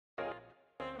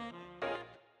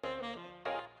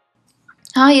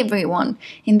Hi everyone!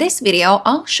 In this video,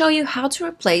 I'll show you how to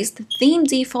replace the theme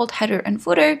default header and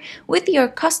footer with your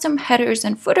custom headers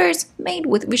and footers made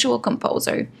with Visual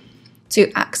Composer.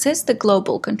 To access the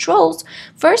global controls,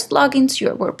 first log into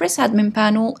your WordPress admin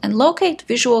panel and locate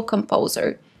Visual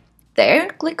Composer. There,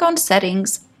 click on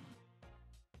Settings.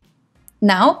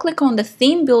 Now click on the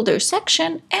Theme Builder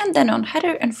section and then on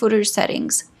Header and Footer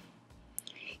Settings.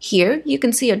 Here you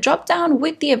can see a drop-down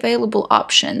with the available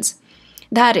options.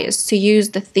 That is, to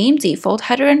use the theme default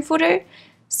header and footer,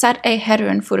 set a header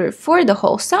and footer for the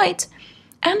whole site,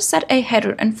 and set a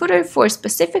header and footer for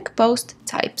specific post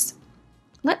types.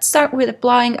 Let's start with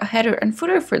applying a header and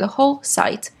footer for the whole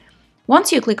site.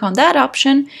 Once you click on that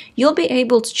option, you'll be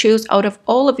able to choose out of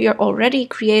all of your already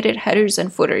created headers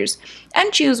and footers,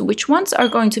 and choose which ones are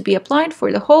going to be applied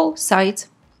for the whole site.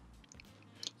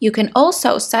 You can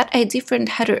also set a different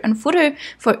header and footer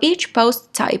for each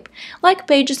post type, like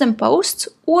pages and posts,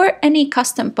 or any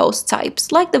custom post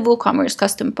types, like the WooCommerce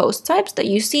custom post types that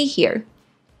you see here.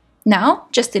 Now,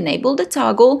 just enable the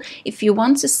toggle if you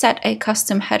want to set a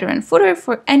custom header and footer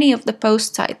for any of the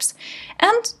post types,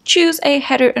 and choose a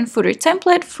header and footer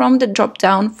template from the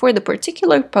drop-down for the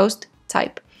particular post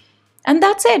type. And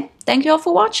that's it. Thank you all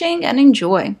for watching and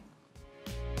enjoy!